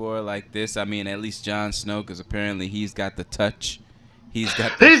rooting for, like this, I mean, at least Jon Snow, because apparently he's got the touch. He's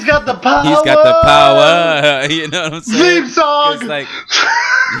got the power. He's got the power. You know what I'm saying? Theme song. It's like,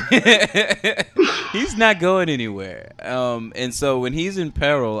 he's not going anywhere. And so when he's in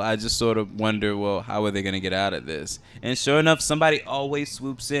peril, I just sort of wonder, well, how are they going to get out of this? And sure enough, somebody always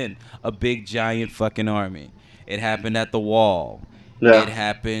swoops in, a big, giant fucking army. It happened at the Wall. Yeah. It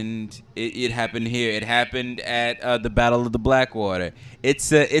happened. It happened here. It happened at the Battle of the Blackwater.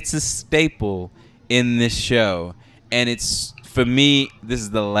 It's a staple in this show, and it's, for me, this is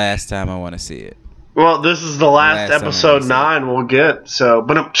the last time I want to see it. Well, this is the last episode 9 we'll get. So,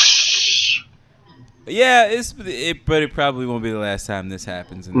 but yeah, but it probably won't be the last time this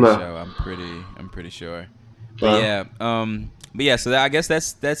happens in the show. I'm pretty sure. But yeah. So I guess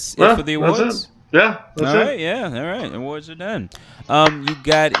that's it for the awards. Yeah. All right. Yeah. All right. Awards are done. You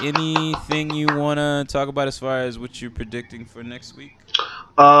got anything you want to talk about as far as what you're predicting for next week?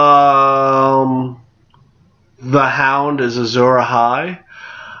 The Hound is Azor Ahai,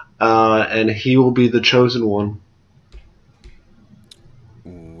 and he will be the chosen one.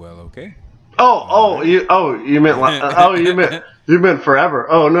 Well, okay. You meant you meant forever.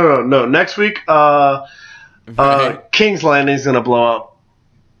 Oh no. Next week, King's Landing's gonna blow up.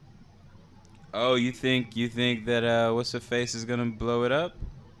 Oh, you think that what's her face is gonna blow it up?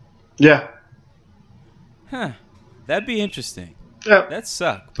 Yeah. Huh. That'd be interesting. Yeah. That'd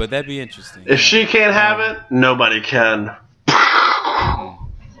suck, but that'd be interesting. If she can't have it, nobody can.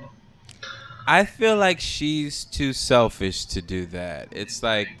 I feel like she's too selfish to do that. It's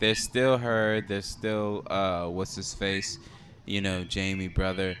like there's still her, there's still what's his face, Jamie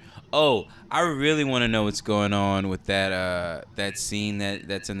brother. Oh, I really want to know what's going on with that scene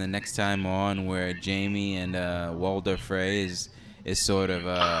that's in the next time on where Jamie and Walder Frey is sort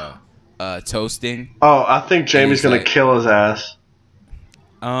of toasting. Oh, I think Jamie's gonna kill his ass.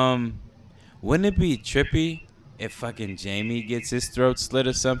 Wouldn't it be trippy if fucking Jamie gets his throat slit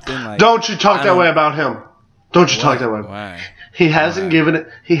or something? Like, don't you talk that way about him? Don't you talk that way? Why? He hasn't given it.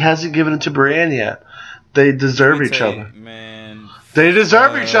 He hasn't given it to Brienne yet. They deserve each other. Man, they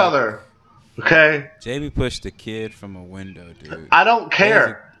deserve each other. Okay. Jamie pushed a kid from a window, dude. I don't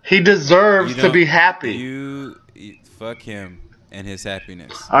care. He deserves to be happy. You fuck him and his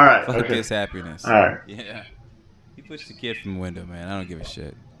happiness. All right. Fuck his happiness. All right. Yeah. He push the kid from the window, man. I don't give a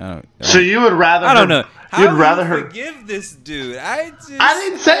shit. So you would rather? I don't know. You'd How rather do you her forgive this dude? I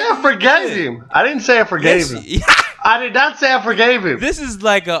didn't say I forgave him. I didn't say I forgave him. I did not say I forgave him. This is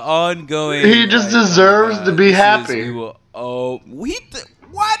like an ongoing. He just deserves to be happy. Why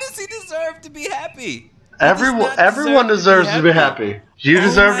does he deserve to be happy? Everyone deserves to be happy. You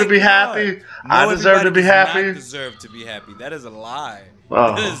deserve to be happy. I deserve to be happy. Deserve to be happy. That is a lie.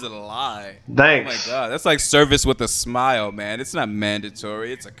 Oh. That is a lie. Thanks. Oh my God, that's like service with a smile, man. It's not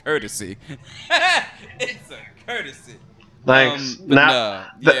mandatory. It's a courtesy. It's a courtesy. Thanks.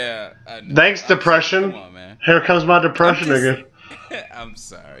 Thanks, depression. Come on, man. Here comes my depression again. I'm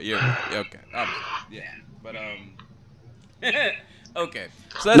sorry. You're okay. But okay.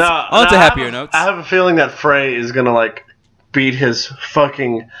 So that's on to happier notes. I have a feeling that Frey is gonna like beat his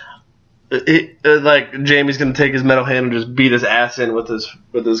fucking. Like Jamie's gonna take his metal hand and just beat his ass in with his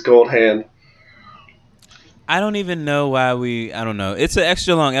gold hand. I don't even know why I don't know. It's an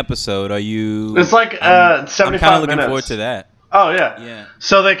extra long episode. Are you? It's like 75 minutes. I'm kind of looking forward to that. Oh yeah. Yeah.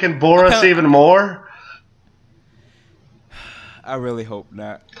 So they can bore us even more. I really hope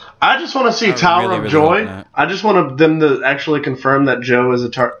not. I just want to see Tower of Joy. I just want them to actually confirm that John is a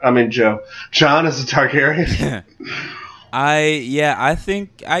Targaryen. I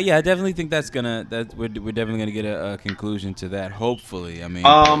definitely think we're definitely gonna get a conclusion to that. Hopefully, I mean.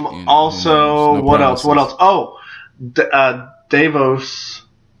 Also, what else? Oh, Davos.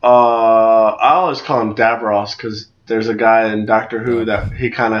 I always call him Davros because there's a guy in Doctor Who that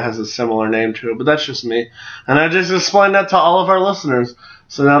he kind of has a similar name to it, but that's just me. And I just explained that to all of our listeners,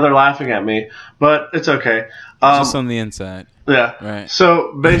 so now they're laughing at me, but it's okay. Just on the inside. Yeah. Right.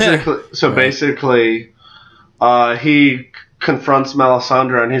 So basically, he confronts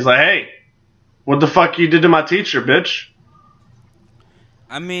Melisandre and he's like, "Hey, what the fuck you did to my teacher, bitch?"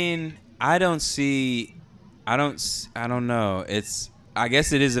 I mean, I don't know. I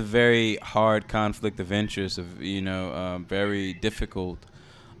guess it is a very hard conflict of interest, very difficult.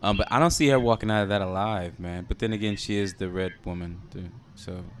 But I don't see her walking out of that alive, man. But then again, she is the red woman, too.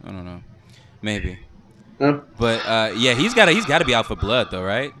 So I don't know. Maybe. Yeah. But he's got to be out for blood, though,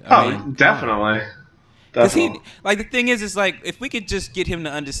 right? I mean, definitely. Because the thing is like, if we could just get him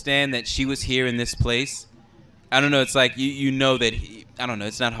to understand that she was here in this place, I don't know. It's like you know that I don't know.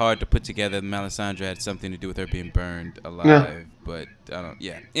 It's not hard to put together. Melisandre had something to do with her being burned alive, but I don't.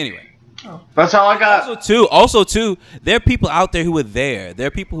 Yeah. Anyway, that's all I got. Also, too, there are people out there who were there. There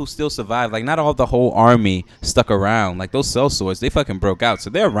are people who still survived. Like, not all the whole army stuck around. Like those sellswords, they fucking broke out, so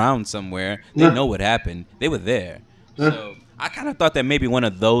they're around somewhere. They know what happened. They were there. So I kind of thought that maybe one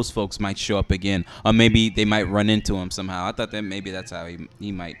of those folks might show up again, or maybe they might run into him somehow. I thought that maybe that's how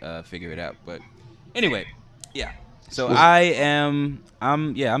he might figure it out. But anyway. Yeah. So I'm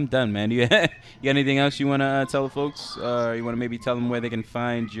done, man. You got anything else you want to tell the folks? You want to maybe tell them where they can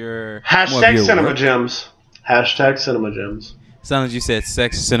find your Cinema Gems. Cinema Gems. Sounds like you said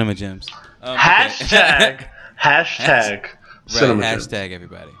sex Cinema Gems. Hashtag Cinema right, Gems. Hashtag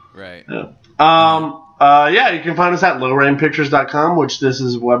everybody. Right. Yeah. You can find us at lowrainpictures.com, which this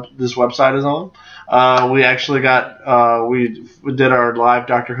website is on. We actually got we did our live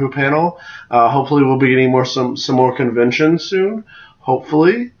Doctor Who panel. Hopefully we'll be getting some more conventions soon.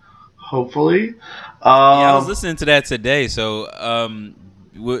 Hopefully. I was listening to that today. So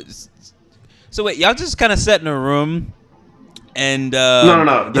wait, y'all just kind of sat in a room and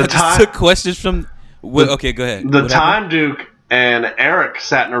no. The time took questions from. Okay, go ahead. The Time Duke and Eric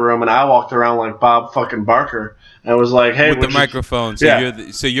sat in a room, and I walked around like Bob fucking Barker. And was like, hey, with the microphone. So yeah.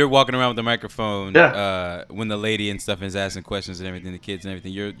 You're walking around with the microphone. Yeah. When the lady and stuff is asking questions and everything, the kids and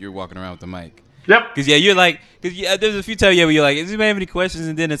everything, you're walking around with the mic. Yep. Because there's a few times where you're like, does anybody have any questions?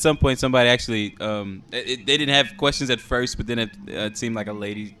 And then at some point somebody actually they didn't have questions at first, but then it seemed like a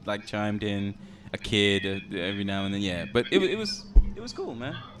lady like chimed in, a kid every now and then. Yeah, but it was cool,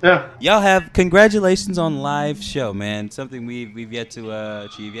 man. Yeah. Y'all have congratulations on live show, man. Something we've yet to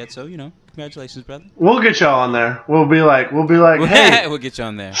achieve yet. So congratulations, brother. We'll get y'all on there. We'll be like, hey, we'll get you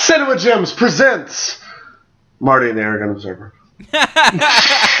on there. Cinema Gems presents Marty and the Arrogant Observer.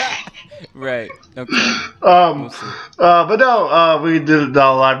 Right. Okay. We'll see. But no, we did the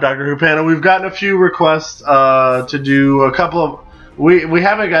live Doctor Who panel. We've gotten a few requests to do a couple of. We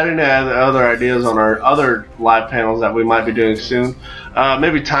haven't got any other ideas on our other live panels that we might be doing soon.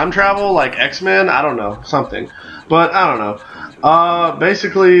 Maybe time travel, like X-Men. I don't know, something. But I don't know.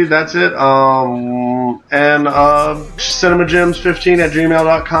 Basically, that's it. And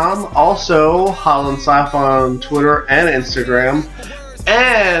cinemagems15@gmail.com. Also, Holland Sci-Fi on Twitter and Instagram.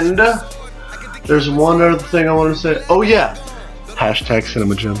 And there's one other thing I want to say. Oh, yeah. Hashtag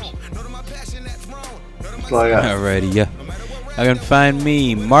CinemaGems. That's all I got. Alrighty, yeah. You can find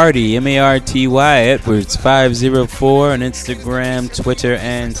me, Marty, M-A-R-T-Y, Edwards 504 on Instagram, Twitter,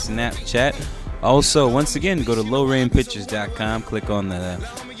 and Snapchat. Also, once again, go to lowrainpictures.com, click on the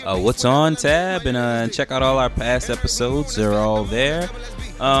What's On tab, and check out all our past episodes. They're all there.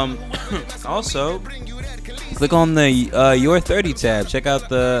 Also, click on the Your 30 tab. Check out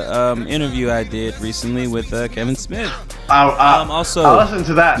the interview I did recently with Kevin Smith. Also, I listened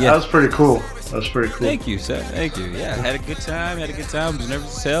to that. Yeah. That was pretty cool. Thank you, sir. Thank you. Yeah, had a good time. I was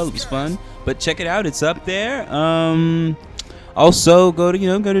nervous as hell. It was fun. But check it out. It's up there. Also, go to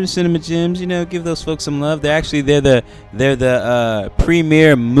the Cinema Gems. Give those folks some love. They're the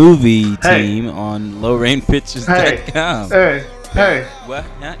premier movie team on lowrainpictures.com. Hey. What?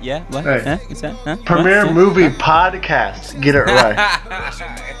 Huh? Yeah. What? Hey. Huh? What's that? Huh? Premier What? Movie Podcast. Get it right.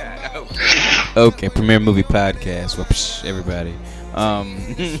 Okay, Premier Movie Podcast. Well, everybody.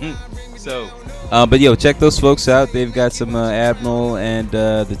 But check those folks out. They've got some Admiral and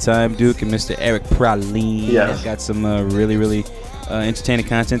the Time Duke and Mr. Eric Praline. Yes. They've got some really, really entertaining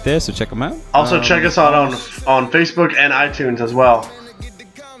content there, so check them out. Also, check us out on Facebook and iTunes as well.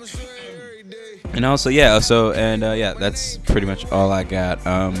 And also, that's pretty much all I got.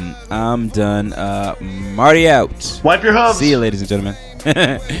 I'm done. Marty out. Wipe your hubs. See you, ladies and gentlemen.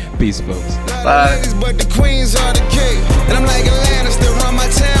 Peace, folks. Bye. But the queens are the king. And I'm like Atlantis, they run my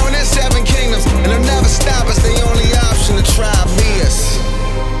town in 7 kingdoms. And they'll never stop us, the only option to try be us.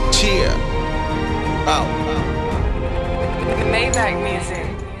 Cheer. Out. Maybach music.